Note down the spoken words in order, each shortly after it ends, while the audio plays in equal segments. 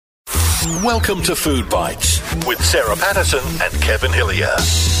Welcome to Food Bites with Sarah Patterson and Kevin Hillier.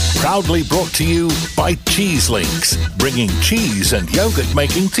 Proudly brought to you by Cheeselinks, bringing cheese and yogurt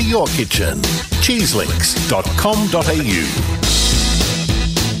making to your kitchen.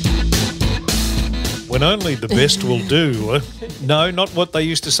 Cheeselinks.com.au. When only the best will do. No, not what they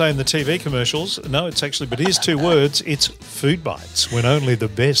used to say in the TV commercials. No, it's actually, but here's two words. It's Food Bites. When only the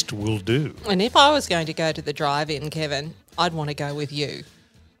best will do. And if I was going to go to the drive-in, Kevin, I'd want to go with you.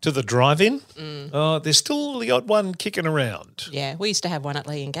 To the drive-in? There's still the odd one kicking around. Yeah, we used to have one at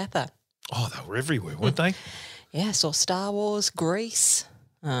Leongatha. Oh, they were everywhere, weren't they? Yeah, saw Star Wars, Grease,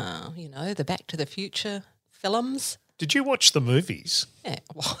 the Back to the Future films. Did you watch the movies? Yeah.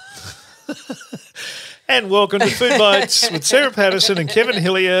 And welcome to Food Bites with Sarah Patterson and Kevin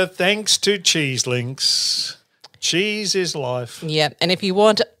Hillier, thanks to Cheeselinks. Cheese is life. Yeah, and if you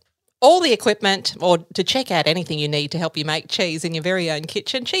want all the equipment or to check out anything you need to help you make cheese in your very own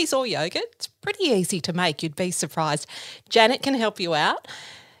kitchen, cheese or yogurt, it's pretty easy to make. You'd be surprised. Janet can help you out.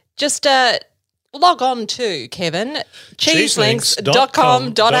 Just log on to, Kevin,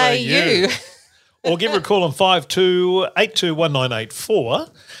 cheeselinks.com.au. Or give her a call on 52821984.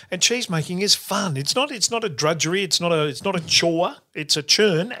 And cheese making is fun. It's not a drudgery. It's not a chore. It's a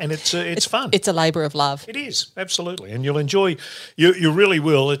churn, and it's fun. It's a labour of love. It is, absolutely, and you'll enjoy. You really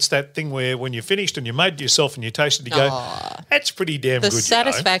will. It's that thing where when you're finished and you made it yourself and you taste it, you go, "That's pretty damn good." The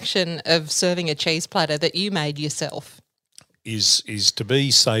satisfaction of serving a cheese platter that you made yourself is to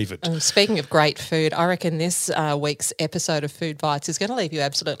be savoured. Speaking of great food, I reckon this week's episode of Food Bites is going to leave you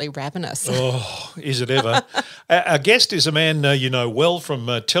absolutely ravenous. Oh, is it ever? Our guest is a man you know well from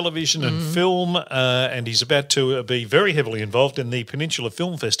television and film, and he's about to be very heavily involved in the Peninsula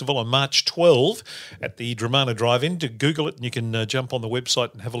Film Festival on March 12 at the Dramana Drive-In. To Google it and you can jump on the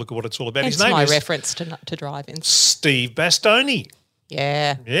website and have a look at what it's all about. His name is reference to drive-ins. Steve Bastoni.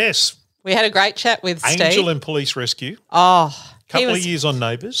 Yeah. Yes. We had a great chat with Steve. Angel and Police Rescue. Oh. Couple of years on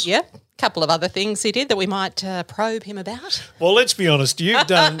Neighbours. Yep. Couple of other things he did that we might probe him about. Well, let's be honest. You've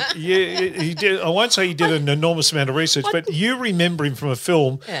done. He did. I won't say he did an enormous amount of research, but you remember him from a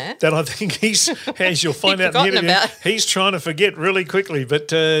film that I think as you'll find out in the interview, he's trying to forget really quickly.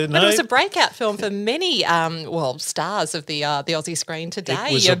 But no, it was a breakout film for many, stars of the Aussie screen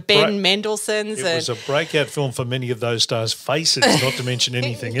today. Your Ben Mendelsohns. It was a breakout film for many of those stars' faces, not to mention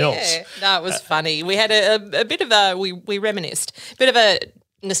anything else. No, it was funny. We had a bit of we reminisced, a bit of a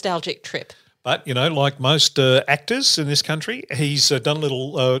nostalgic trip. But, like most actors in this country, he's done a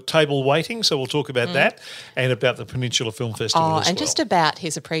little table waiting, so we'll talk about that and about the Peninsula Film Festival as well. Just about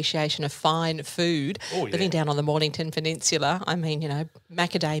his appreciation of fine food, living down on the Mornington Peninsula. I mean,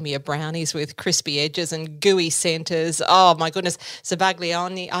 macadamia brownies with crispy edges and gooey centres. Oh, my goodness,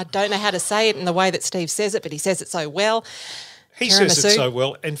 Zabaglione. I don't know how to say it in the way that Steve says it, but he says it so well. He says it so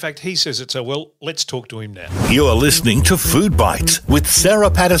well. In fact, he says it so well. Let's talk to him now. You're listening to Food Bites with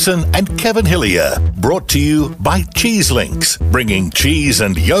Sarah Patterson and Kevin Hillier. Brought to you by Cheeselinks, bringing cheese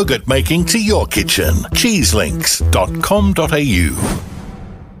and yogurt making to your kitchen.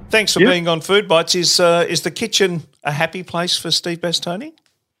 Cheeselinks.com.au. Thanks for being on Food Bites. Is the kitchen a happy place for Steve Bastoni?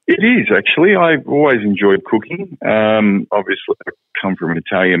 It is, actually. I've always enjoyed cooking. Obviously, I come from an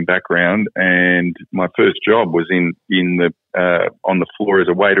Italian background, and my first job was on the floor as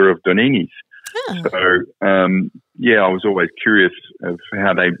a waiter of Donini's. Oh. So, I was always curious of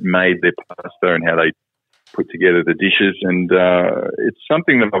how they made their pasta and how they put together the dishes, and it's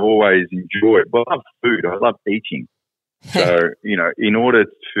something that I've always enjoyed. Well, I love food. I love eating. So, in order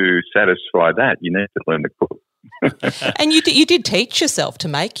to satisfy that, you need to learn to cook. And you did teach yourself to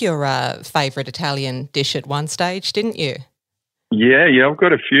make your favourite Italian dish at one stage, didn't you? Yeah, I've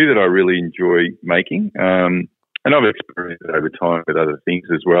got a few that I really enjoy making, and I've experimented over time with other things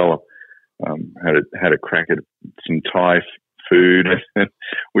as well. Had a crack at some Thai food,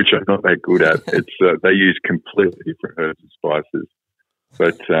 which I'm not that good at. It's they use completely different herbs and spices,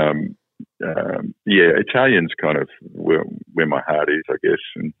 but Italian's kind of where my heart is, I guess,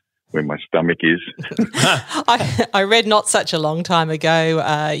 and where my stomach is. I read not such a long time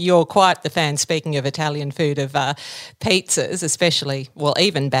ago, you're quite the fan, speaking of Italian food, of pizzas, especially,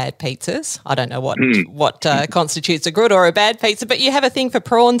 even bad pizzas. I don't know what constitutes a good or a bad pizza, but you have a thing for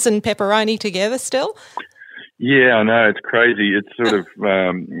prawns and pepperoni together still? Yeah, I know. It's crazy. It sort of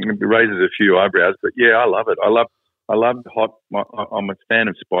it raises a few eyebrows, but yeah, I love it. I love hot. I'm a fan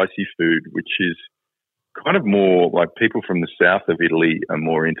of spicy food, which is kind of more like people from the south of Italy are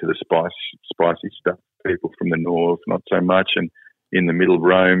more into the spicy stuff. People from the north, not so much. And in the middle of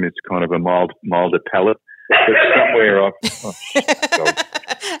Rome, it's kind of a milder palate. But somewhere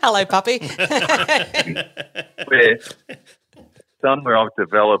Hello, puppy. done where I've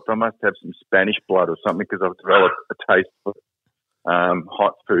developed, I must have some Spanish blood or something, because I've developed a taste for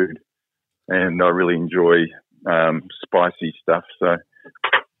hot food, and I really enjoy spicy stuff. So,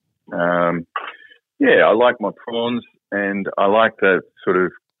 I like my prawns, and I like the sort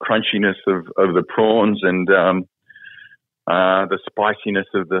of crunchiness of the prawns, and the spiciness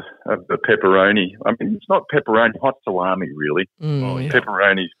of the pepperoni. I mean, it's not pepperoni, hot salami, really.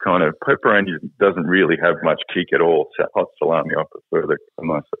 Pepperoni doesn't really have much kick at all. So hot salami, I prefer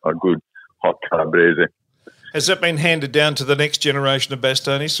a good hot calabrese. Has that been handed down to the next generation of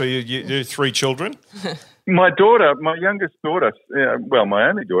Bastonis? So you 3 children? My youngest daughter, my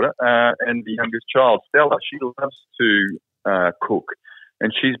only daughter, and the youngest child, Stella, she loves to cook,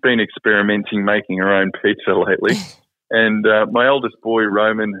 and she's been experimenting making her own pizza lately. And my eldest boy,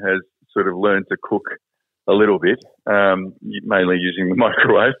 Roman, has sort of learned to cook a little bit, mainly using the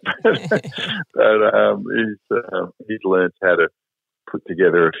microwave. But he's learned how to put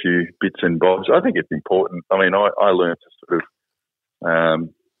together a few bits and bobs. I think it's important. I mean, I learned to sort of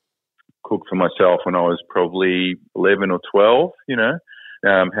cook for myself when I was probably 11 or 12,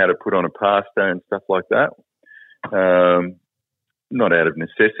 how to put on a pasta and stuff like that. Not out of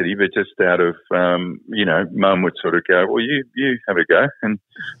necessity, but just out of, Mum would sort of go, well, you have a go, and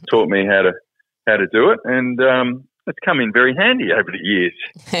taught me how to do it. And it's come in very handy over the years.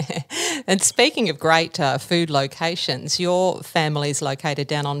 And speaking of great food locations, your family's located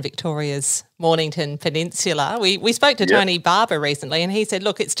down on Victoria's Mornington Peninsula. We spoke to Tony Barber recently, and he said,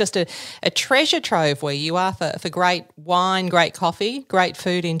 look, it's just a treasure trove where you are for great wine, great coffee, great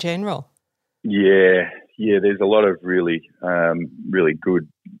food in general. Yeah, there's a lot of really good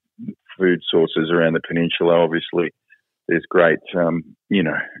food sources around the peninsula. Obviously, there's great farm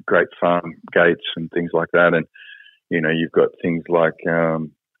gates and things like that. And, you've got things like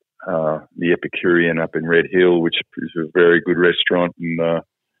the Epicurean up in Red Hill, which is a very good restaurant. And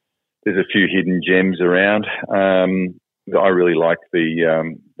there's a few hidden gems around. I really like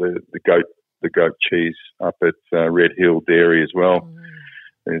the goat cheese up at Red Hill Dairy as well.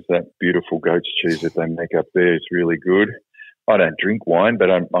 There's that beautiful goat's cheese that they make up there. It's really good. I don't drink wine, but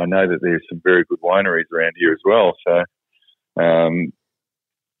I know that there's some very good wineries around here as well. So I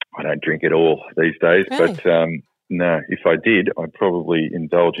don't drink it all these days. Really? But no, if I did, I'd probably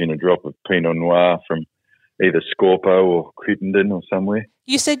indulge in a drop of Pinot Noir from either Scorpo or Crittenden or somewhere.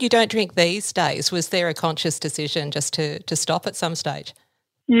 You said you don't drink these days. Was there a conscious decision just to stop at some stage?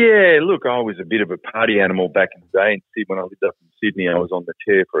 Yeah, look, I was a bit of a party animal back in the day. And when I lived up in Sydney, I was on the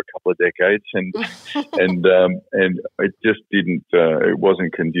tear for a couple of decades, and and it just didn't. It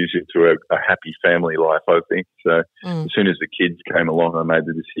wasn't conducive to a happy family life, I think. So as soon as the kids came along, I made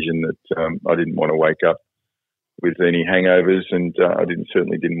the decision that I didn't want to wake up with any hangovers, and I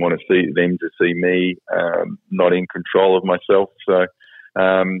certainly didn't want to see me not in control of myself. So.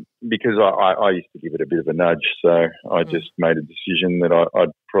 Because I used to give it a bit of a nudge, so I just made a decision that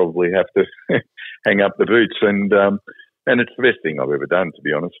I'd probably have to hang up the boots, and it's the best thing I've ever done, to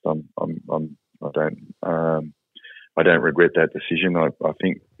be honest. I don't regret that decision. I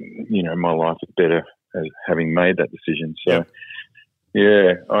think my life is better as having made that decision. So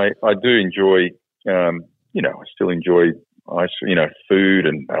I do enjoy. I still enjoy. Food,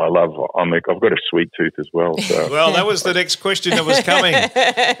 and I've got a sweet tooth as well. So. Well, that was the next question that was coming,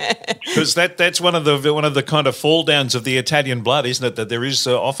 because that's one of the kind of fall downs of the Italian blood, isn't it? That there is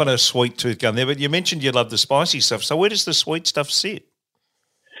often a sweet tooth going there. But you mentioned you love the spicy stuff. So where does the sweet stuff sit?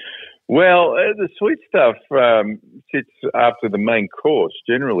 Well, the sweet stuff sits after the main course,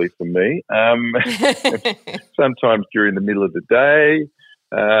 generally for me. Sometimes during the middle of the day.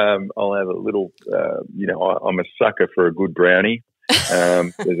 I'll have a little, I'm a sucker for a good brownie.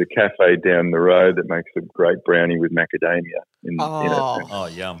 There's a cafe down the road that makes a great brownie with macadamia in it. Oh,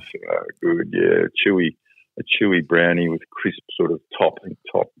 yum. So good, yeah. A chewy brownie with crisp sort of top and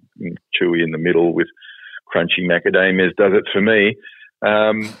chewy in the middle with crunchy macadamias does it for me.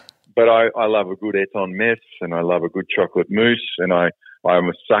 But I love a good Eton mess, and I love a good chocolate mousse, and I'm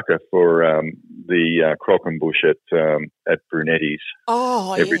a sucker for the croquembouche at Brunetti's.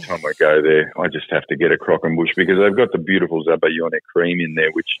 Oh, every time I go there, I just have to get a croquembouche because they've got the beautiful Zabaglione cream in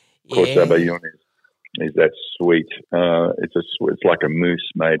there, which, of course, Zabaglione is that sweet. It's like a mousse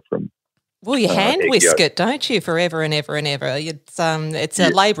made from. Well, you hand whisk it, don't you, forever and ever and ever? It's a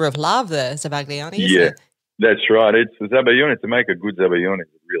labour of love, the Zabaglione. Isn't it? That's right. It's the Zabaglione. To make a good Zabaglione is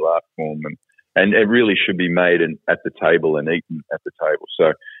a real art form, and it really should be made at the table and eaten at the table.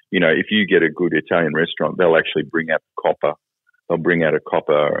 So, if you get a good Italian restaurant, they'll actually bring out copper. They'll bring out a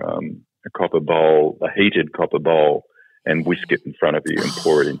copper bowl, a heated copper bowl, and whisk it in front of you and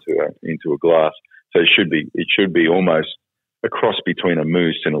pour it into a glass. So it should be almost a cross between a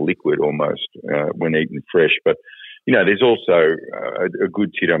mousse and a liquid almost when eaten fresh. But, you know, there's also a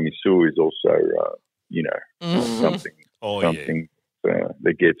good tiramisu is also, you know, something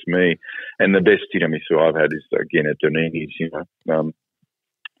that gets me. And the best tiramisu I've had is, again, at Donini's, you know.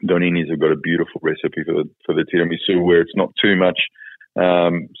 Donini's have got a beautiful recipe for the tiramisu where it's not too much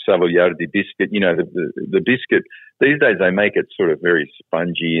Savoiardi biscuit. You know, the biscuit, these days they make it sort of very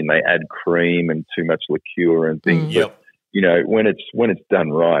spongy and they add cream and too much liqueur and things. Yep. But, you know, when it's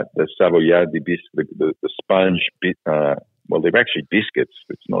done right, the Savoiardi biscuit, the sponge bit, well, they're actually biscuits.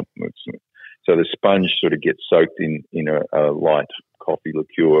 So the sponge sort of gets soaked in a light coffee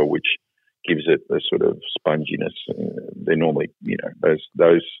liqueur, which gives it a sort of sponginess. They're normally, you know,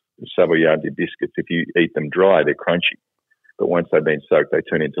 those Savoiardi biscuits, if you eat them dry, they're crunchy. But once they've been soaked, they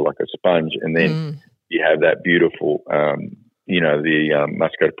turn into like a sponge. And then you have that beautiful, you know, the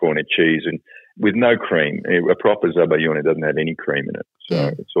mascarpone cheese and with no cream. A proper Zabaione doesn't have any cream in it. So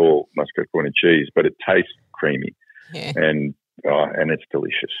it's all mascarpone cheese, but it tastes creamy. Yeah. And it's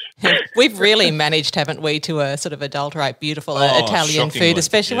delicious. We've really managed, haven't we, to sort of adulterate beautiful Italian food,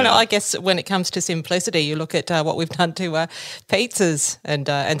 especially when it comes to simplicity. You look at what we've done to pizzas and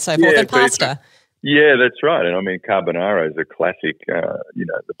so forth, and pasta. Yeah, that's right. And I mean, carbonara is a classic. You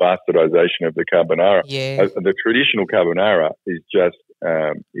know, the bastardization of the carbonara. Yeah. The traditional carbonara is just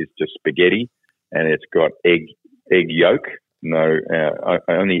spaghetti, and it's got egg yolk. No,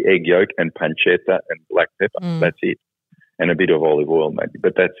 only egg yolk and pancetta and black pepper. That's it. And a bit of olive oil maybe,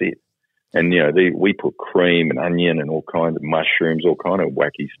 but that's it. And, you know, we put cream and onion and all kinds of mushrooms, all kind of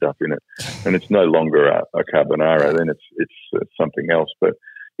wacky stuff in it. And it's no longer a carbonara, then it's something else. But,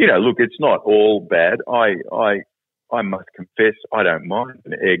 you know, look, it's not all bad. I must confess I don't mind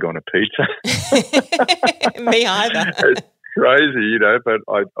an egg on a pizza. Me either. It's crazy, you know, but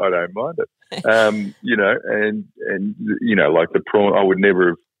I don't mind it. You know, and you know, like the prawn, I would never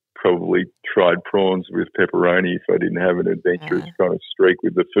have probably tried prawns with pepperoni if I didn't have an adventurous kind of streak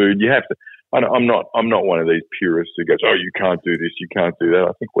with the food. You have to. I'm not one of these purists who goes, "Oh, you can't do this, you can't do that."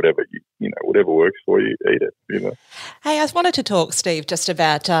 I think whatever whatever works for you, eat it. You know. Hey, I wanted to talk, Steve, just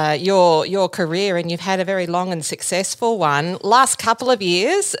about your career, and you've had a very long and successful one. Last couple of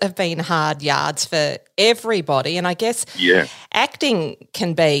years have been hard yards for everybody, and I guess acting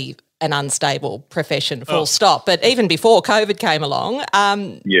can be an unstable profession, full stop. But even before COVID came along,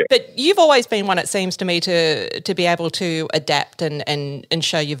 but you've always been one, it seems to me, to be able to adapt and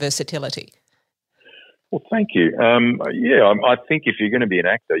show your versatility. Well, thank you. I think if you're going to be an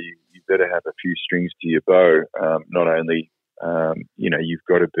actor, you better have a few strings to your bow. Not only, you know, you've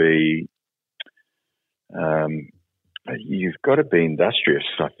got to be industrious,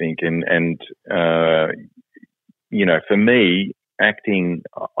 I think, and you know, for me, acting,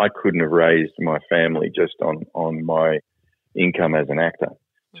 I couldn't have raised my family just on my income as an actor.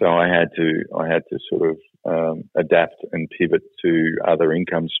 So I had to sort of adapt and pivot to other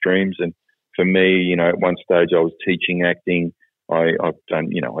income streams. And for me, you know, at one stage I was teaching acting. I've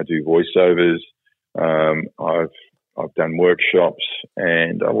done, you know, I do voiceovers. I've done workshops,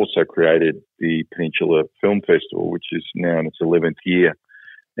 and I've also created the Peninsula Film Festival, which is now in its 11th year.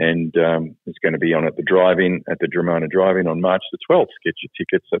 And it's going to be on at the Dramana Drive-In on March the 12th. Get your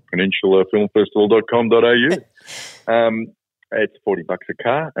tickets at peninsulafilmfestival.com.au. It's $40 a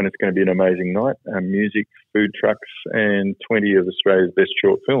car, and it's going to be an amazing night. Music, food trucks, and 20 of Australia's best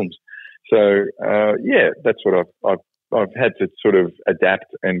short films. So, that's what I've had to sort of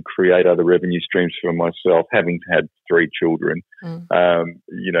adapt and create other revenue streams for myself, having had 3 children. You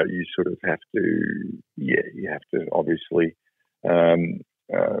know, you sort of have to obviously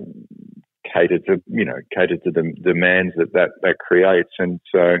cater to the demands that creates. And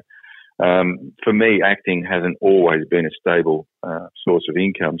so for me, acting hasn't always been a stable source of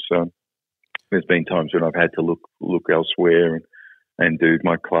income. So there's been times when I've had to look elsewhere and do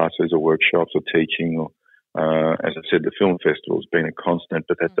my classes or workshops or teaching, or as I said, the film festival has been a constant,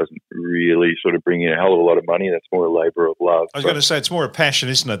 but that doesn't really sort of bring in a hell of a lot of money. That's more a labour of love. I was going to say, it's more a passion,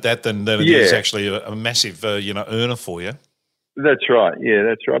 isn't it, than it is actually a massive earner for you. That's right. Yeah,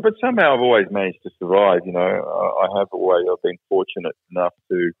 that's right. But somehow I've always managed to survive. You know, I've been fortunate enough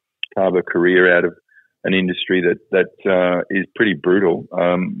to carve a career out of an industry that is pretty brutal.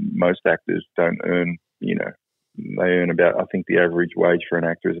 Most actors don't earn, you know, they earn about, I think the average wage for an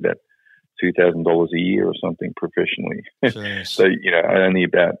actor is about $2,000 a year or something professionally. So, you know, only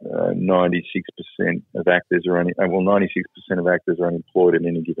about 96% of actors are 96% of actors are unemployed at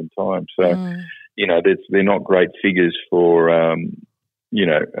any given time. So, you know, they're not great figures for, you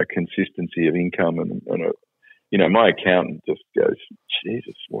know, a consistency of income and my accountant just goes,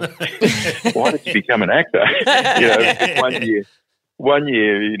 Jesus, why did you become an actor? One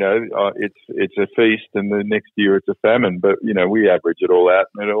year, it's a feast, and the next year it's a famine. But we average it all out,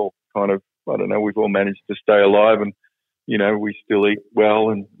 and it all kind of, I don't know, we've all managed to stay alive, and we still eat well,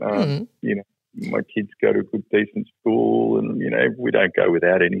 and my kids go to a good, decent school, and we don't go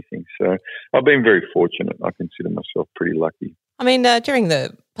without anything. So I've been very fortunate. I consider myself pretty lucky. I mean, during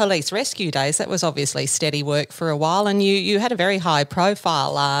the police rescue days, that was obviously steady work for a while, and you had a very high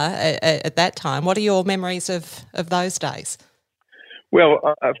profile at that time. What are your memories of those days? Well,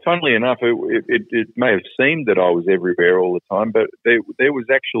 funnily enough, it may have seemed that I was everywhere all the time, but there was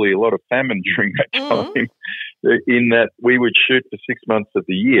actually a lot of famine during that time, in that we would shoot for 6 months of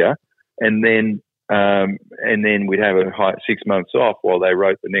the year, and then we'd have 6 months off while they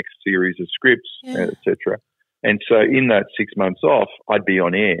wrote the next series of scripts, etc. And so in that 6 months off, I'd be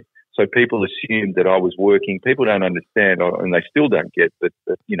on air. So people assumed that I was working. People don't understand, and they still don't get that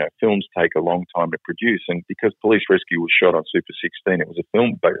films take a long time to produce. And because Police Rescue was shot on Super 16, it was a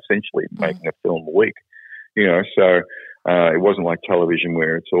film, but essentially making a film a week. So it wasn't like television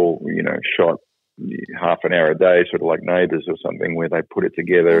where it's all shot half an hour a day, sort of like Neighbours or something, where they put it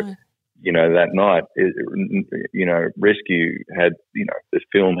together. That night, Rescue had, the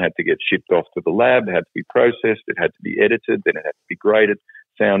film had to get shipped off to the lab, it had to be processed, it had to be edited, then it had to be graded,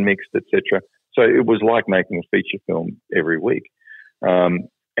 sound mixed, etc. So it was like making a feature film every week.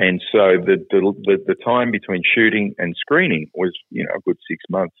 And so the time between shooting and screening was, a good 6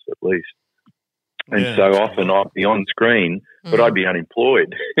 months at least. And so often I'd be on screen, but I'd be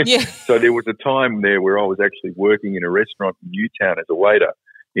unemployed. So there was a time there where I was actually working in a restaurant in Newtown as a waiter.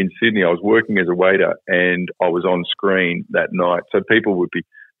 In Sydney, I was working as a waiter, and I was on screen that night. So people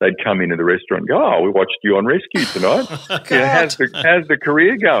they'd come into the restaurant and go, "Oh, we watched you on Rescue tonight. How's the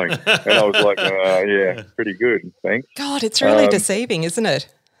career going?" And I was like, "Yeah, pretty good, thanks." God, it's really deceiving, isn't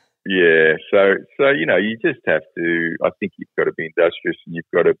it? Yeah. So you just have to. I think you've got to be industrious, and you've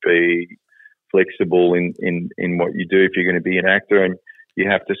got to be flexible in what you do if you're going to be an actor, and you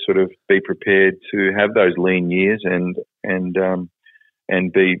have to sort of be prepared to have those lean years and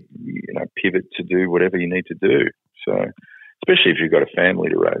be, pivot to do whatever you need to do. So, especially if you've got a family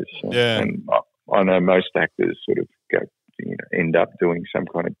to raise. So, and I know most actors sort of end up doing some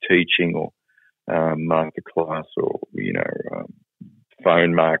kind of teaching or master class or,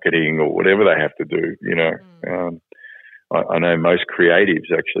 phone marketing or whatever they have to do, I know most creatives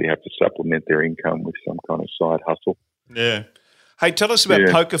actually have to supplement their income with some kind of side hustle. Yeah. Hey, tell us about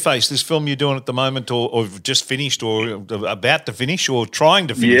Poker Face, this film you're doing at the moment or just finished or about to finish or trying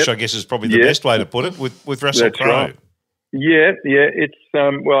to finish, I guess is probably the best way to put it, with Russell Crowe. Right. Yeah. It's,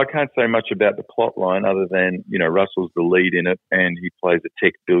 I can't say much about the plot line other than, Russell's the lead in it, and he plays a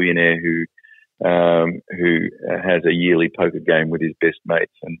tech billionaire who has a yearly poker game with his best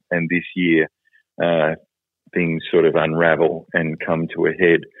mates. And this year, things sort of unravel and come to a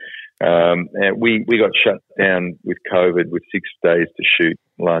head. And we got shut down with COVID with 6 days to shoot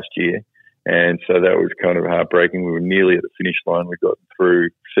last year. And so that was kind of heartbreaking. We were nearly at the finish line. We got through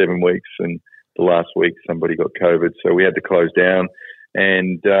 7 weeks, and the last week somebody got COVID. So we had to close down.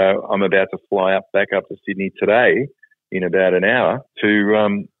 And I'm about to fly back up to Sydney today in about an hour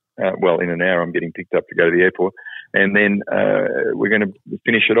in an hour I'm getting picked up to go to the airport. And then we're going to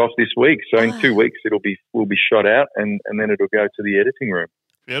finish it off this week. So in 2 weeks we'll be shot out, and then it'll go to the editing room.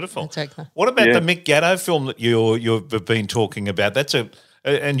 Beautiful. Exactly. What about the Mick Gatto film that you've been talking about?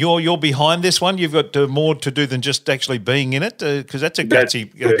 And you're behind this one. You've got more to do than just actually being in it, because that's a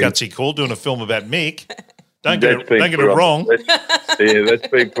gutsy call, doing a film about Mick. Don't get it wrong. That's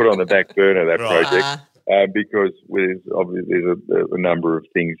been put on the back burner, that project, because there's a number of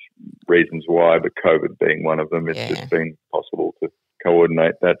reasons why, but COVID being one of them. It's just been possible to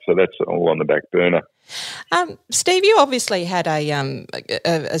coordinate that, so that's all on the back burner. Steve, you obviously had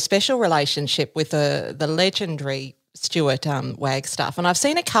a special relationship with the legendary Stuart Wagstaff, and I've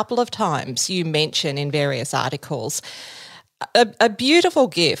seen a couple of times you mention in various articles a beautiful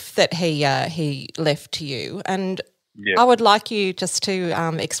gift that he left to you, and I would like you just to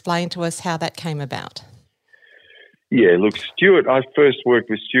explain to us how that came about. Yeah, look, Stuart, I first worked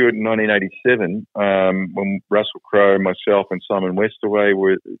with Stuart in 1987 when Russell Crowe, myself and Simon Westaway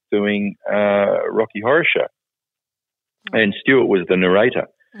were doing Rocky Horror Show. And Stuart was the narrator.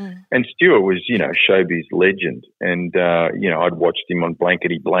 And Stuart was, showbiz legend. And, I'd watched him on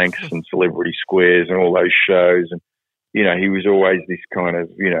Blankety Blanks and Celebrity Squares and all those shows. And, he was always this kind of,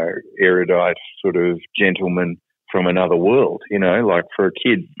 erudite sort of gentleman from another world, like for a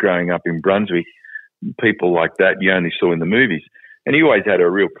kid growing up in Brunswick. People like that you only saw in the movies. And he always had a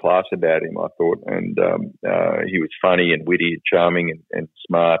real class about him, I thought. And he was funny and witty and charming and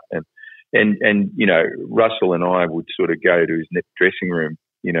smart. And you know, Russell and I would sort of go to his dressing room,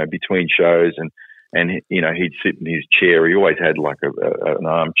 you know, between shows and you know, he'd sit in his chair. He always had like an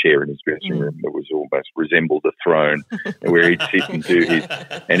armchair in his dressing room that was almost resembled a throne, where he'd sit and do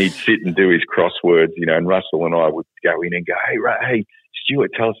his crosswords, you know. And Russell and I would go in and go, hey,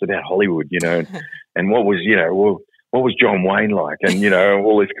 Stuart, tell us about Hollywood, you know, and what was John Wayne like, and you know,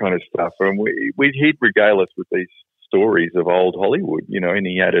 all this kind of stuff. And he'd regale us with these stories of old Hollywood, you know, and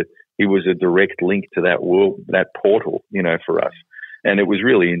he was a direct link to that world, that portal, you know, for us, and it was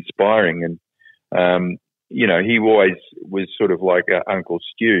really inspiring. And you know, he always was sort of like Uncle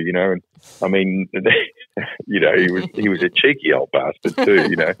Stu, you know, and I mean, you know, he was a cheeky old bastard too,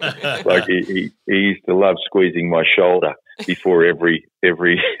 you know, like he used to love squeezing my shoulder before every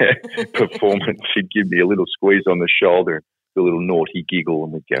performance. He'd give me a little squeeze on the shoulder, a little naughty giggle,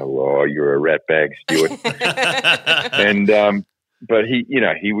 and we'd go, "Oh, you're a rat bag, Stuart." And but he, you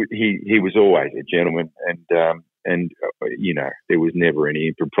know, he was always a gentleman, and you know, there was never any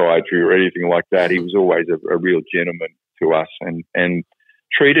impropriety or anything like that. He was always a real gentleman to us, and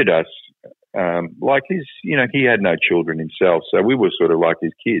treated us like his, you know, he had no children himself, so we were sort of like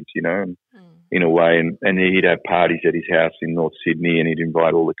his kids, you know, in a way. And he'd have parties at his house in North Sydney, and he'd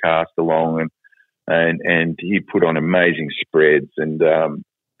invite all the cast along, and he put on amazing spreads, and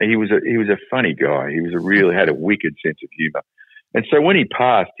he was a funny guy. He had a wicked sense of humour. And so when he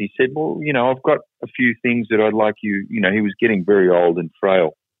passed, he said, well, you know, I've got a few things that I'd like you, you know, he was getting very old and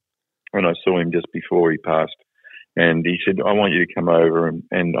frail when I saw him just before he passed. And he said, I want you to come over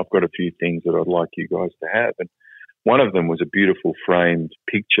and I've got a few things that I'd like you guys to have. And one of them was a beautiful framed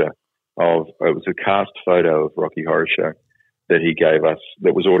picture it was a cast photo of Rocky Horror Show that he gave us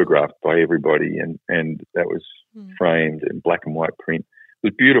that was autographed by everybody. And that was framed in black and white print. It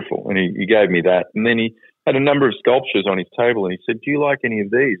was beautiful. And he gave me that. And then he had a number of sculptures on his table, and he said, do you like any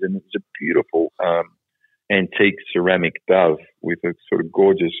of these? And it was a beautiful antique ceramic dove with a sort of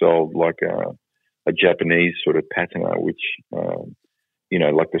gorgeous old, like a Japanese sort of patina, which, you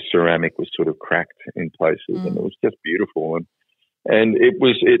know, like the ceramic was sort of cracked in places, and it was just beautiful. And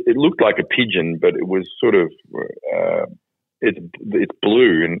it looked like a pigeon, but it was sort of, it's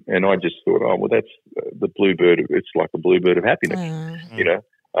blue. And I just thought, oh, well, that's the bluebird. It's like a bluebird of happiness, you know,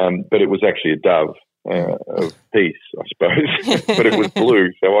 but it was actually a dove. Of peace, I suppose, but it was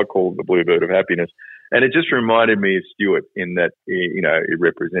blue, so I called it the bluebird of happiness. And it just reminded me of Stuart in that, you know, it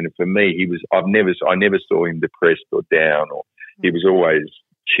represented for me. I never saw him depressed or down, or he was always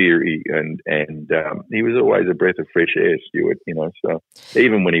cheery, and he was always a breath of fresh air, Stuart. You know, so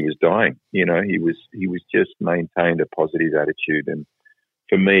even when he was dying, you know, he was just maintained a positive attitude, and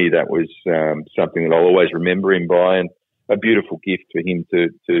for me that was something that I'll always remember him by, and a beautiful gift for him to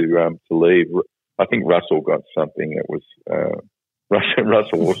leave. I think Russell got something that was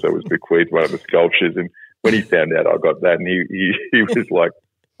Russell also was bequeathed one of the sculptures, and when he found out I got that, and he was like,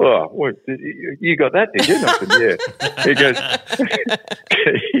 "Oh, what, you got that, did you?" And I said, "Yeah." He goes,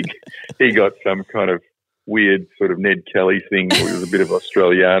 he got some kind of weird sort of Ned Kelly thing. It was a bit of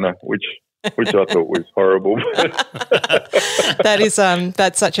Australiana, which I thought was horrible.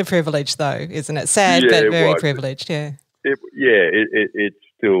 That's such a privilege, though, isn't it? Sad, but very privileged. Yeah. It's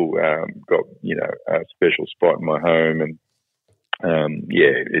still got, you know, a special spot in my home, and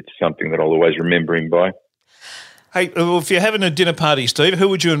it's something that I'll always remember him by. Hey, if you're having a dinner party, Steve, who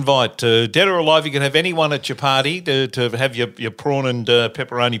would you invite? Dead or alive, you can have anyone at your party to have your prawn and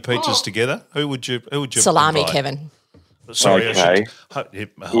pepperoni pizzas together. Who would you salami, invite? Kevin. Sorry, okay.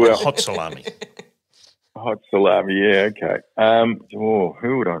 Hot salami. Hot salami, yeah, okay.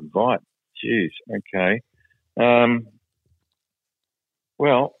 Who would I invite? Jeez, okay.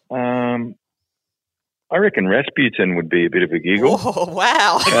 I reckon Rasputin would be a bit of a giggle. Oh,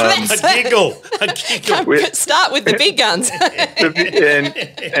 wow. A giggle. Start with the big guns. And,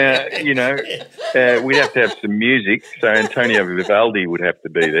 you know, we'd have to have some music, so Antonio Vivaldi would have to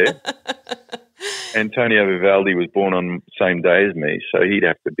be there. Antonio Vivaldi was born on the same day as me, so he'd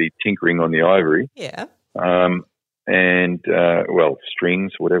have to be tinkering on the ivory. Yeah.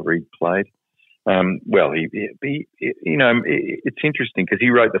 Strings, whatever he played. You know, it's interesting because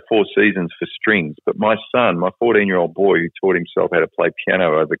he wrote the Four Seasons for strings, but my son, my 14-year-old boy who taught himself how to play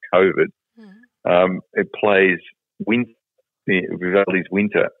piano over COVID, it plays Vivaldi's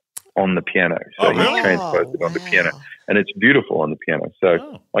Winter on the piano. So he transposed it on the piano, and it's beautiful on the piano.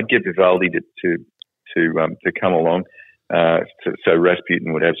 So I'd get Vivaldi to come along, so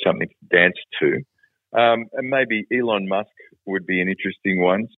Rasputin would have something to dance to, and maybe Elon Musk would be an interesting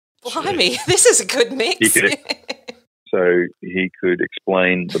one. Blimey, this is a good mix. so he could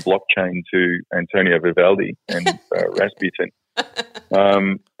explain the blockchain to Antonio Vivaldi and Rasputin.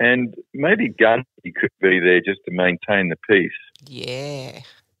 And maybe Gandhi could be there just to maintain the peace. Yeah.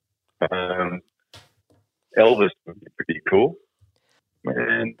 Elvis would be pretty cool.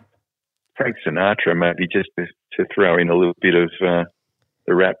 And Frank Sinatra, maybe just to throw in a little bit of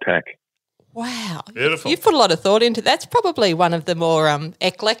the Rat Pack. Wow. Beautiful. You've put a lot of thought into that. That's probably one of the more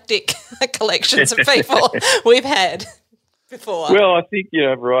eclectic collections of people we've had before. Well, I think,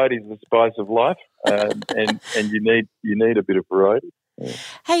 variety is the spice of life, and you need a bit of variety. Yeah.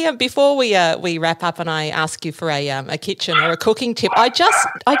 Hey, before we wrap up and I ask you for a kitchen or a cooking tip, I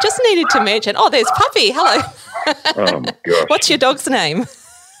just needed to mention, there's Puppy. Hello. Oh, my gosh. What's your dog's name?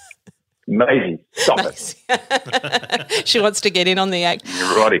 Maisie. Stop it. She wants to get in on the act.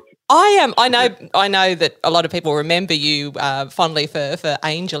 You're righty. I know that a lot of people remember you fondly for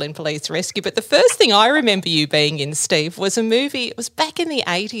Angel in Police Rescue, but the first thing I remember you being in, Steve, was a movie. It was back in the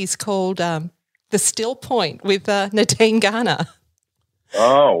 80s called The Still Point with Nadine Garner.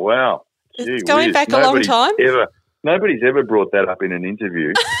 Oh, wow. It's going back a long time. Nobody's ever brought that up in an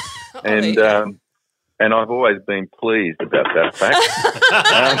interview. And I've always been pleased about that fact.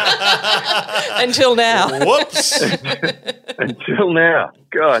 Until now. Whoops. Until now.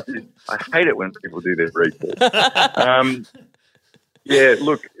 God, I hate it when people do their research.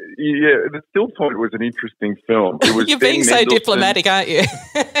 The Still Point was an interesting film. It was You're being so diplomatic, aren't you?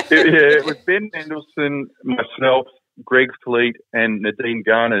 It was Ben Mendelsohn, myself, Greg Fleet, and Nadine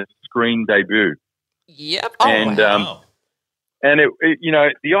Garner's screen debut. Yep. Wow. And it,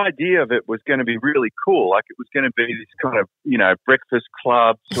 the idea of it was going to be really cool. Like, it was going to be this kind of, breakfast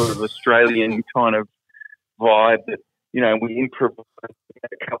club sort of Australian kind of vibe that, we improvised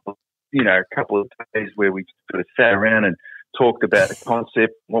a couple of days where we sort of sat around and talked about the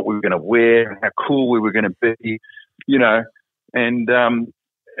concept, what we were going to wear, and how cool we were going to be,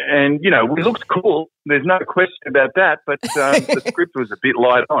 and we looked cool. There's no question about that, but the script was a bit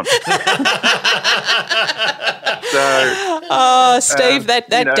light on. So, Steve, that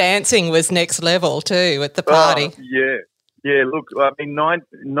dancing was next level too at the party. Yeah. Look, I mean,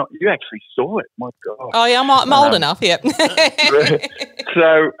 you actually saw it. My God. Oh yeah, I'm old enough. Yep.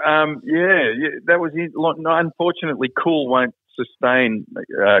 So, that was it. Unfortunately, cool won't sustain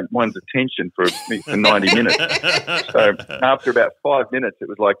one's attention for 90 minutes. So after about 5 minutes, it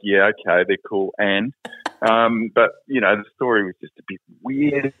was like, yeah, okay, they're cool. But the story was just a bit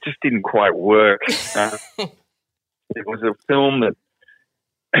weird. It just didn't quite work. It was a film that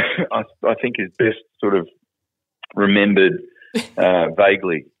I think is best sort of remembered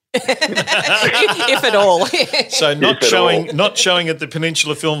vaguely. If at all. So not showing at the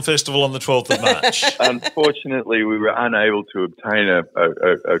Peninsula Film Festival on the 12th of March. Unfortunately, we were unable to obtain a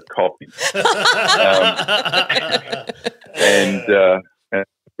copy. And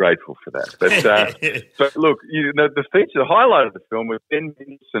grateful for that. But look, the highlight of the film was Ben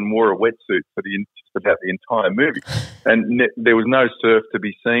Mendelsohn wore a wetsuit for just about the entire movie, and there was no surf to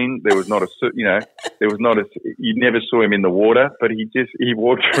be seen. There was not you never saw him in the water, but he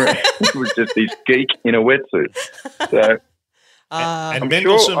walked around. He was just this geek in a wetsuit. So, and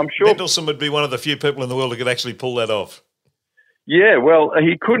Mendelsohn would be one of the few people in the world who could actually pull that off. Yeah, well,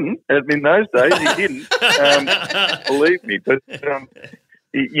 he couldn't. In those days, he didn't. Believe me, but.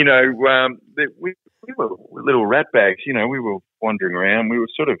 We were little rat bags. We were wandering around. We were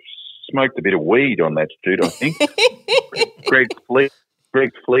sort of smoked a bit of weed on that shoot, I think. Greg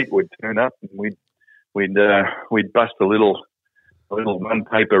Fleet would turn up, and we'd bust a little one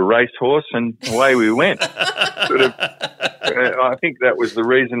paper racehorse, and away we went. I think that was the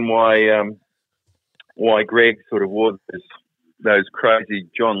reason why Greg sort of wore those crazy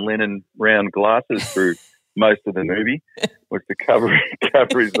John Lennon round glasses through most of the movie, was to cover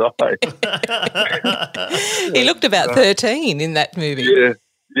his eyes. He looked about 13 in that movie.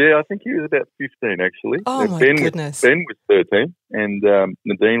 Yeah, I think he was about 15 actually. Oh, my goodness. Ben was 13 and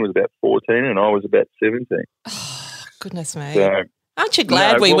Nadine was about 14 and I was about 17. Oh, goodness me. So, aren't you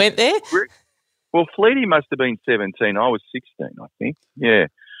glad we went there? Well, Fleety must have been 17. I was 16, I think. Yeah.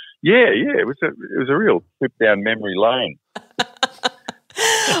 It was a real trip down memory lane.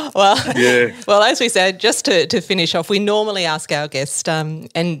 Well, as we said, just to finish off, we normally ask our guest,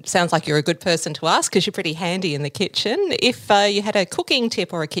 and sounds like you're a good person to ask because you're pretty handy in the kitchen. If you had a cooking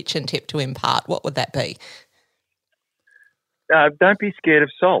tip or a kitchen tip to impart, what would that be? Don't be scared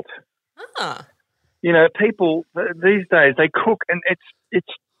of salt. Ah. People these days, they cook and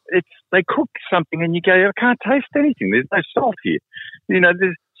they cook something and you go, I can't taste anything. There's no salt here.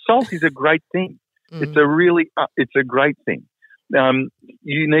 Salt is a great thing. Mm. It's a great thing.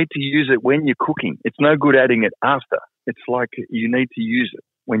 You need to use it when you're cooking. It's no good adding it after. It's like you need to use it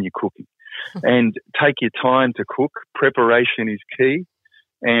when you're cooking. And take your time to cook. Preparation is key.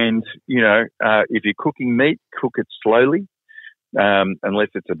 And, if you're cooking meat, cook it slowly, unless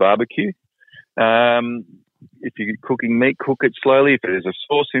it's a barbecue. If you're cooking meat, cook it slowly. If there's a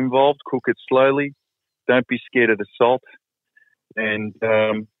sauce involved, cook it slowly. Don't be scared of the salt. And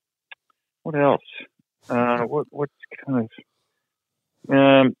what else? What's kind of...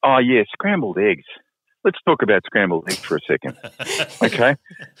 scrambled eggs. Let's talk about scrambled eggs for a second. Okay?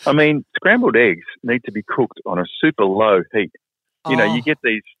 I mean, scrambled eggs need to be cooked on a super low heat. You get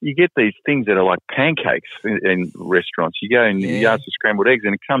these things that are like pancakes in restaurants. You go and you ask for scrambled eggs,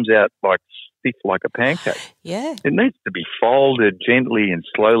 and it comes out like stiff like a pancake. Yeah, it needs to be folded gently and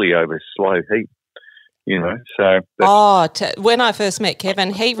slowly over slow heat. So. When I first met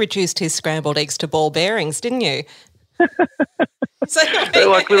Kevin, he reduced his scrambled eggs to ball bearings, didn't you? They're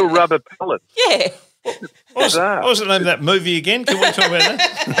like little rubber pellets. Yeah. What was the name of that movie again? Can we talk about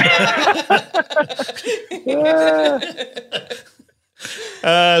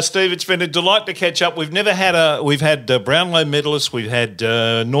that? Steve, it's been a delight to catch up. We've had Brownlow medalists, we've had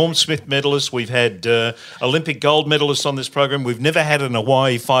Norm Smith medalists, we've had Olympic gold medalists on this program. We've never had an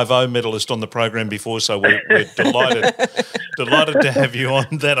Hawaii 5-0 medalist on the program before, so we're delighted to have you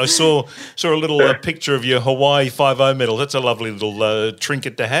on that. I saw a little picture of your Hawaii 5-0 medal. That's a lovely little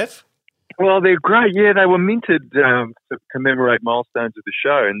trinket to have. Well, they're great. Yeah, they were minted to commemorate milestones of the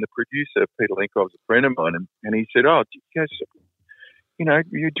show. And the producer, Peter Lenkov's a friend of mine, and he said, "Oh, do you guys, do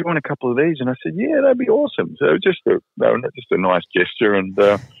you want a couple of these?" And I said, "Yeah, that'd be awesome." So just a nice gesture. And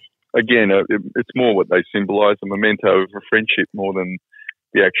again, it's more what they symbolise, a memento of a friendship more than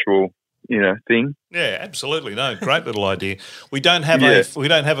the actual thing. Yeah, absolutely. No, great little idea. We don't have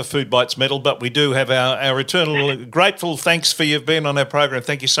a Food Bites medal, but we do have our eternal grateful thanks for you being on our program.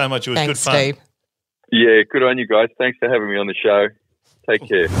 Thank you so much. It was good fun. Steve. Yeah, good on you guys. Thanks for having me on the show. Take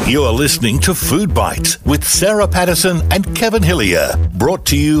care. You're listening to Food Bites with Sarah Patterson and Kevin Hillier. Brought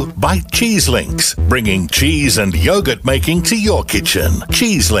to you by Cheese Links, bringing cheese and yogurt making to your kitchen.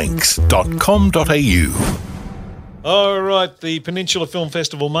 cheeselinks.com.au. All right, the Peninsula Film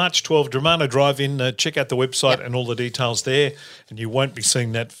Festival, March 12, Dramana Drive-In. Check out the website and all the details there, and you won't be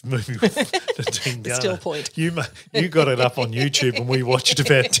seeing that movie with the Dean Garner. Still point. You got it up on YouTube, and we watched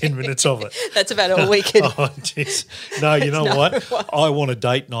about 10 minutes of it. That's about all we can. Oh, jeez. No, you know what? I want a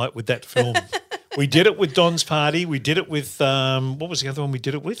date night with that film. We did it with Don's Party. We did it with what was the other one we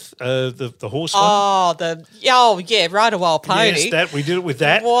did it with? The horse one. Ride a Wild Pony. Yes, that we did it with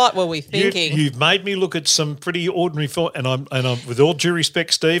that. What were we thinking? You've made me look at some pretty ordinary film, and I'm with all due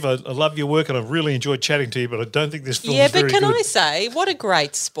respect, Steve, I love your work, and I've really enjoyed chatting to you, but I don't think this film is very good. Yeah, but can I say, what a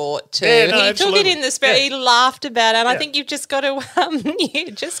great sport too. Yeah, no, he absolutely. took it in the spirit. Yeah. He laughed about it, and I think you've just got to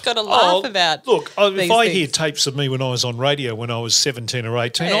laugh about. Look, if I hear things. tapes of me when I was on radio when I was 17 or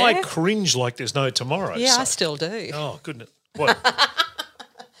 18, I cringe like there's no tomorrow. Yeah, I still do. Oh, goodness. What?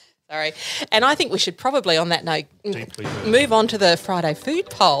 Sorry. And I think we should probably, on that note, move on to the Friday food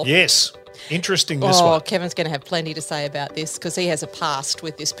poll. Yes. Interesting, this one. Kevin's going to have plenty to say about this because he has a past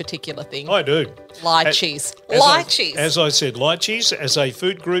with this particular thing. I do. Lychees. As I said, lychees as a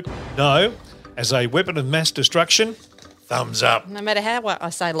food group, no. As a weapon of mass destruction, thumbs up. No matter how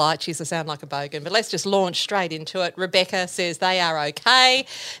I say lychees, I sound like a bogan, but let's just launch straight into it. Rebecca says they are okay.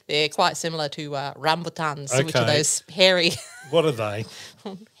 They're quite similar to rambutans, which are those hairy... What are they?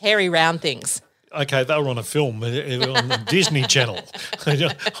 Hairy round things. Okay, they were on a film on the Disney Channel.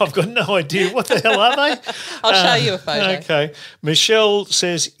 I've got no idea. What the hell are they? I'll show you a photo. Okay. Michelle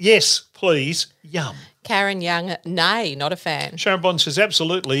says, yes, please, yum. Karen Young, nay, not a fan. Sharon Bond says,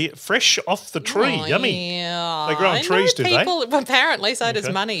 absolutely, fresh off the tree, yummy. Yeah. They grow on trees, do they? Well, apparently, so does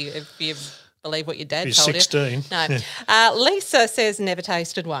money, if you believe what your dad told 16. you. No. Lisa says, never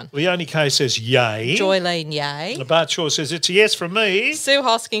tasted one. Leonie Kay says, yay. Joylene, yay. Bart Shaw says, it's a yes from me. Sue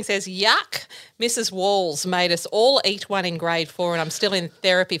Hosking says, yuck. Mrs. Walls made us all eat one in grade 4, and I'm still in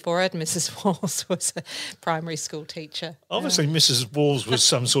therapy for it. Mrs. Walls was a primary school teacher. Obviously, Mrs. Walls was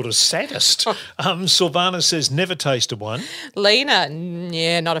some sort of sadist. Sylvana says, never tasted one. Lena,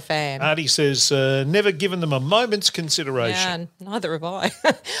 yeah, not a fan. Artie says, never given them a moment's consideration. Yeah, neither have I.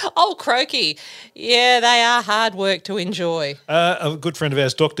 Old Croaky, yeah, they are hard work to enjoy. A good friend of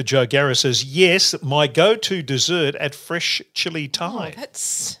ours, Dr. Joe Garra, says, yes, my go-to dessert at Fresh Chili Thai. Oh,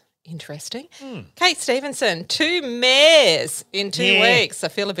 that's... interesting. Kate Stevenson, 2 mares in 2 weeks. I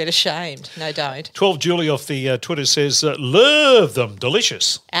feel a bit ashamed. No, don't. 12 Julie off the Twitter says, love them,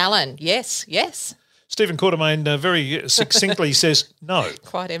 delicious. Alan, yes. Stephen Quartermain very succinctly says, no.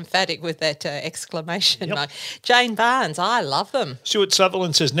 Quite emphatic with that exclamation mark. Jane Barnes, I love them. Stuart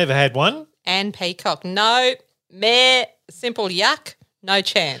Sutherland says, never had one. Anne Peacock, no. Meh, simple yuck, no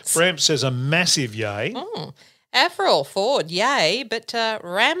chance. Bramp says a massive yay. Avril Ford, yay, but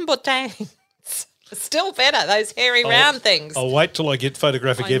rambutans. Still better, those hairy round things. I'll wait till I get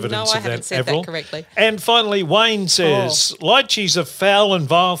photographic evidence of that, said Avril. that correctly. And finally, Wayne says, lychees are foul and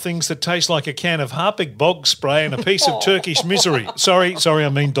vile things that taste like a can of Harpic bog spray and a piece of Turkish misery. Sorry, I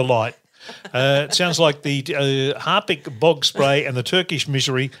mean delight. It sounds like the Harpic bog spray and the Turkish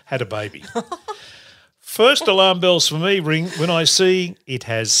misery had a baby. First alarm bells for me ring when I see it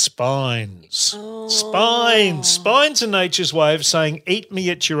has spines. Spines. Spines are nature's way of saying eat me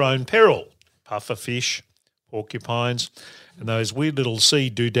at your own peril. Pufferfish, porcupines, and those weird little sea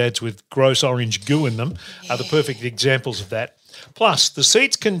doodads with gross orange goo in them are the perfect examples of that. Plus, the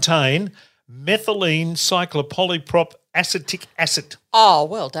seeds contain methylene cyclopolyprop acetic acid, Oh,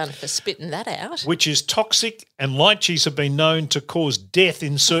 well done for spitting that out. which is toxic, and lychees have been known to cause death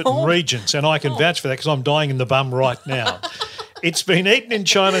in certain regions, and I can vouch for that because I'm dying in the bum right now. It's been eaten in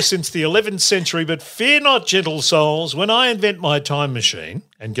China since the 11th century, but fear not, gentle souls, when I invent my time machine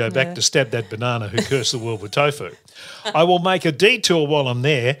and go back to stab that banana who cursed the world with tofu, I will make a detour while I'm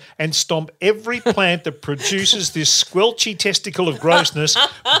there and stomp every plant that produces this squelchy testicle of grossness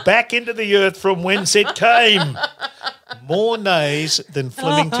back into the earth from whence it came. More nays than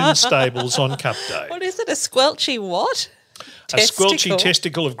Flemington Stables on Cup Day. What is it, a squelchy what? A squelchy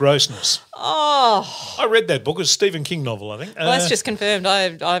testicle of grossness. Oh. I read that book. It's a Stephen King novel, I think. Well, that's just confirmed.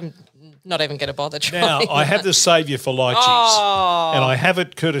 I'm not even going to bother trying. Now, I have the saviour for lychees, and I have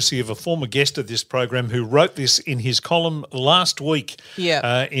it courtesy of a former guest of this program who wrote this in his column last week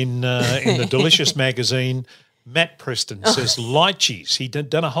in the Delicious magazine. Matt Preston says lychees. He'd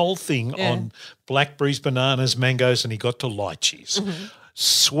done a whole thing on blackberries, bananas, mangoes, and he got to lychees. Mm-hmm.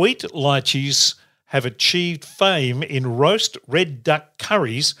 Sweet lychees have achieved fame in roast red duck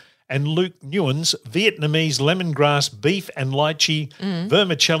curries and Luke Nguyen's Vietnamese lemongrass beef and lychee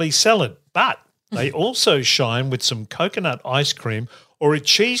vermicelli salad. But they also shine with some coconut ice cream or a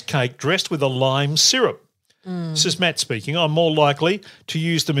cheesecake dressed with a lime syrup. This is Matt speaking. I'm more likely to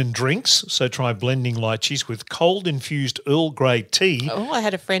use them in drinks, so try blending lychees with cold-infused Earl Grey tea. Oh, I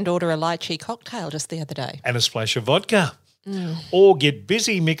had a friend order a lychee cocktail just the other day. And a splash of vodka. Or get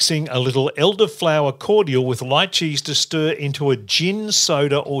busy mixing a little elderflower cordial with lychees to stir into a gin,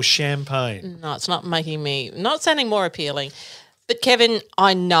 soda or champagne. No, it's not sounding more appealing. But Kevin,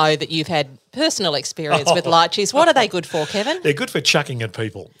 I know that you've had personal experience with lychees. What are they good for, Kevin? They're good for chucking at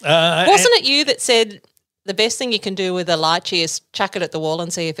people. Wasn't it you that said the best thing you can do with a lychee is chuck it at the wall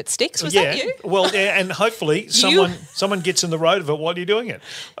and see if it sticks? Was that you? Well, and hopefully someone gets in the road of it while you're doing it.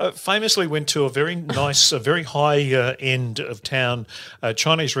 Famously went to a very nice, a very high end of town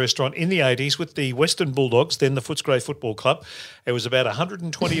Chinese restaurant in the 80s with the Western Bulldogs, then the Footscray Football Club. There was about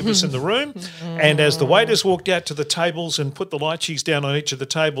 120 of us in the room, and as the waiters walked out to the tables and put the lychees down on each of the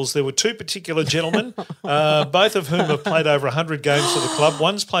tables, there were two particular gentlemen, both of whom have played over 100 games for the club.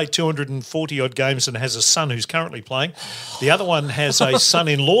 One's played 240-odd games and has a son who's currently playing. The other one has a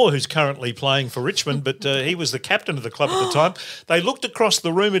son-in-law who's currently playing for Richmond, but he was the captain of the club at the time. They looked across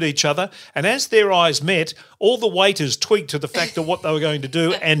the room at each other, and as their eyes met, all the waiters twigged to the fact of what they were going to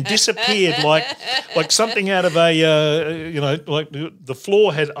do and disappeared like something out of a, like the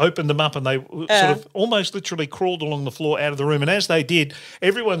floor had opened them up and they sort of almost literally crawled along the floor out of the room. And as they did,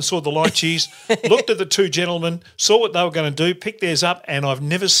 everyone saw the lychees, looked at the two gentlemen, saw what they were going to do, picked theirs up, and I've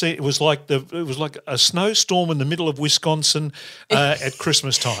never seen it was like a snowstorm in the middle of Wisconsin at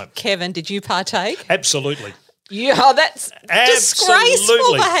Christmas time. Kevin, did you partake? Absolutely. Yeah, that's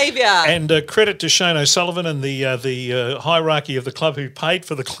disgraceful behaviour. And credit to Shane O'Sullivan and the hierarchy of the club who paid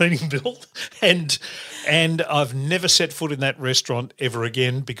for the cleaning bill. And I've never set foot in that restaurant ever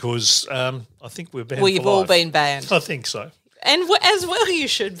again because I think we're banned. We've all been banned. I think so. And as well you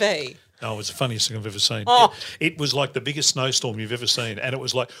should be. Oh, it was the funniest thing I've ever seen. Oh. It was like the biggest snowstorm you've ever seen, and it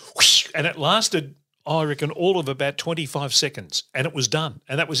was like whoosh, and it lasted, I reckon, all of about 25 seconds, and it was done,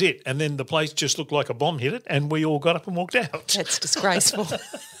 and that was it. And then the place just looked like a bomb hit it, and we all got up and walked out. That's disgraceful.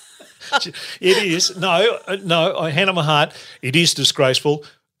 It is. No, hand on my heart, it is disgraceful.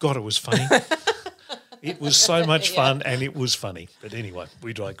 God, it was funny. It was so much fun, and it was funny. But anyway,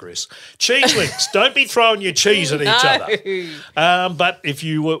 we digress. Cheese links. Don't be throwing your cheese at each other. But if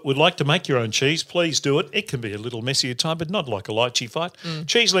you would like to make your own cheese, please do it. It can be a little messy at times, but not like a lychee fight.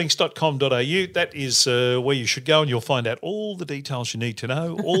 Cheeselinks.com.au. That is where you should go, and you'll find out all the details you need to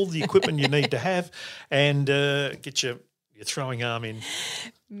know, all the equipment you need to have, and get your throwing arm in.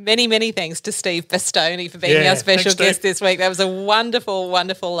 Many, many thanks to Steve Bastoni for being our special guest this week. That was a wonderful,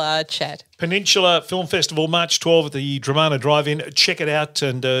 wonderful chat. Peninsula Film Festival, March 12 at the Dramana Drive-In. Check it out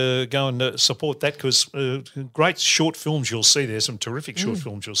and go and support that because great short films you'll see there, some terrific short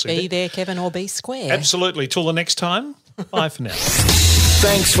films you'll see there. Be there, Kevin, or be square. Absolutely. Till the next time, bye for now.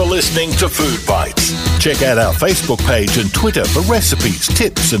 Thanks for listening to Food Bites. Check out our Facebook page and Twitter for recipes,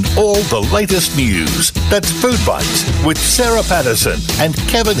 tips and all the latest news. That's Food Bites with Sarah Patterson and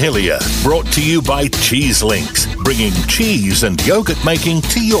Kevin Hillier. Brought to you by Cheese Links, bringing cheese and yogurt making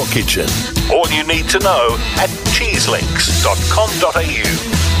to your kitchen. All you need to know at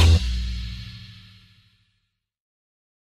cheeselinks.com.au.